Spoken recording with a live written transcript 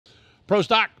Pro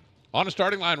Stock on the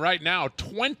starting line right now.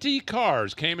 20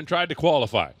 cars came and tried to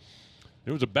qualify.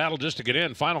 It was a battle just to get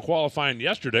in. Final qualifying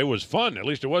yesterday was fun. At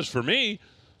least it was for me.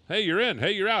 Hey, you're in.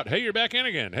 Hey, you're out. Hey, you're back in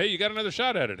again. Hey, you got another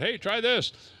shot at it. Hey, try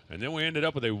this. And then we ended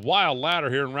up with a wild ladder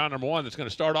here in round number 1 that's going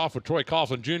to start off with Troy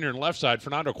Coughlin Jr. in the left side,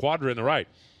 Fernando Cuadra in the right.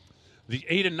 The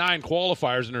 8 and 9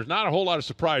 qualifiers, and there's not a whole lot of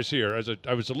surprise here.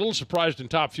 I was a little surprised in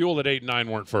Top Fuel that 8 and 9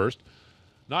 weren't first.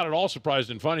 Not at all surprised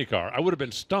in Funny Car. I would have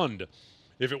been stunned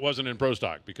if it wasn't in Pro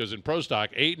Stock, because in Pro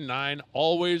Stock, 8 and 9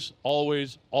 always,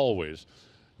 always, always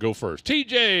go first.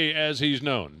 TJ, as he's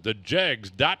known, the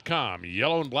Jegs.com,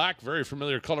 yellow and black, very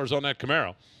familiar colors on that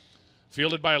Camaro.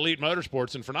 Fielded by Elite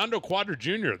Motorsports, and Fernando Cuadra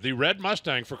Jr., the red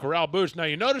Mustang for Corral Boost. Now,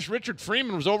 you notice Richard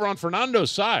Freeman was over on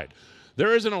Fernando's side.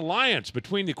 There is an alliance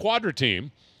between the Cuadra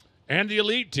team and the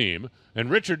Elite team, and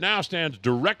Richard now stands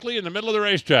directly in the middle of the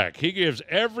racetrack. He gives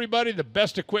everybody the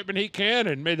best equipment he can,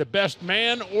 and may the best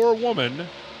man or woman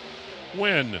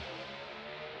win.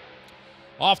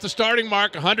 Off the starting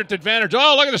mark, 100th advantage.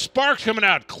 Oh, look at the sparks coming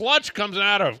out. Clutch comes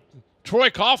out of Troy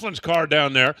Coughlin's car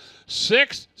down there.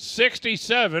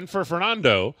 667 for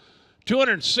Fernando.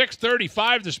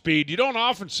 206.35 the speed. You don't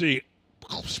often see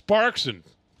sparks and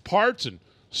parts and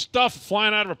stuff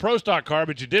flying out of a Pro Stock car,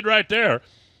 but you did right there.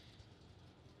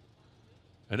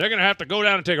 And they're going to have to go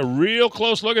down and take a real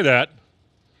close look at that.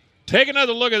 Take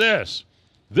another look at this.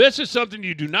 This is something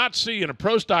you do not see in a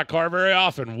Pro Stock car very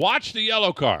often. Watch the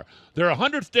yellow car. They're a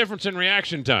 100th difference in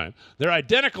reaction time. They're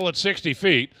identical at 60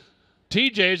 feet.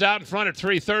 TJ's out in front at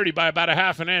 330 by about a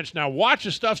half an inch. Now watch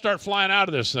the stuff start flying out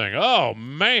of this thing. Oh,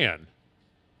 man.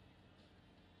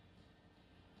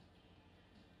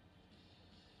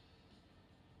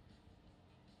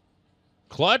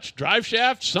 Clutch, drive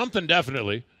shaft, something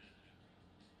definitely.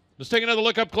 Let's take another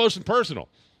look up close and personal.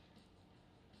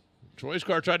 Troy's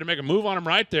car tried to make a move on him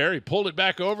right there. He pulled it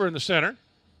back over in the center.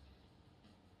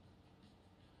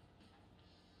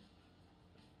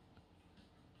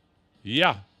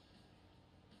 Yeah.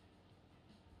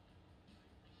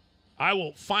 I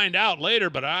will find out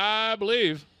later, but I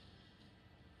believe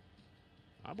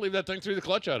that thing threw the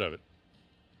clutch out of it.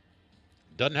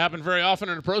 Doesn't happen very often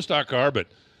in a Pro Stock car, but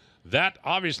that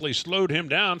obviously slowed him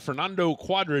down. Fernando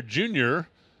Cuadra Jr.,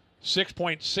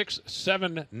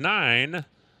 6.679,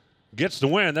 gets the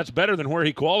win. That's better than where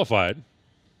he qualified.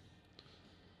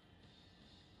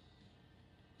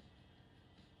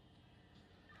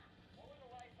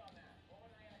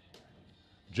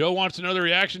 Joe wants to know the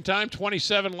reaction time.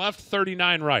 27 left,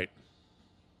 39 right.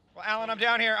 Well, Alan, I'm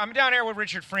down here with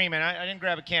Richard Freeman. I didn't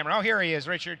grab a camera. Oh, here he is,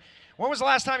 Richard. When was the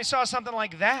last time you saw something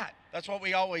like that? That's what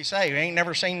we always say. We ain't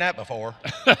never seen that before.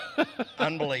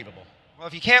 Unbelievable. Well,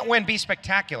 if you can't win, be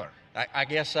spectacular. I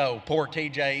guess so. Poor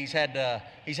TJ.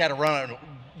 He's had a run of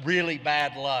really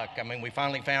bad luck. I mean, we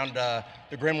finally found the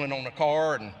gremlin on the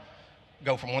car and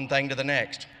go from one thing to the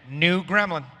next. New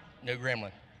gremlin. New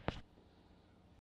gremlin.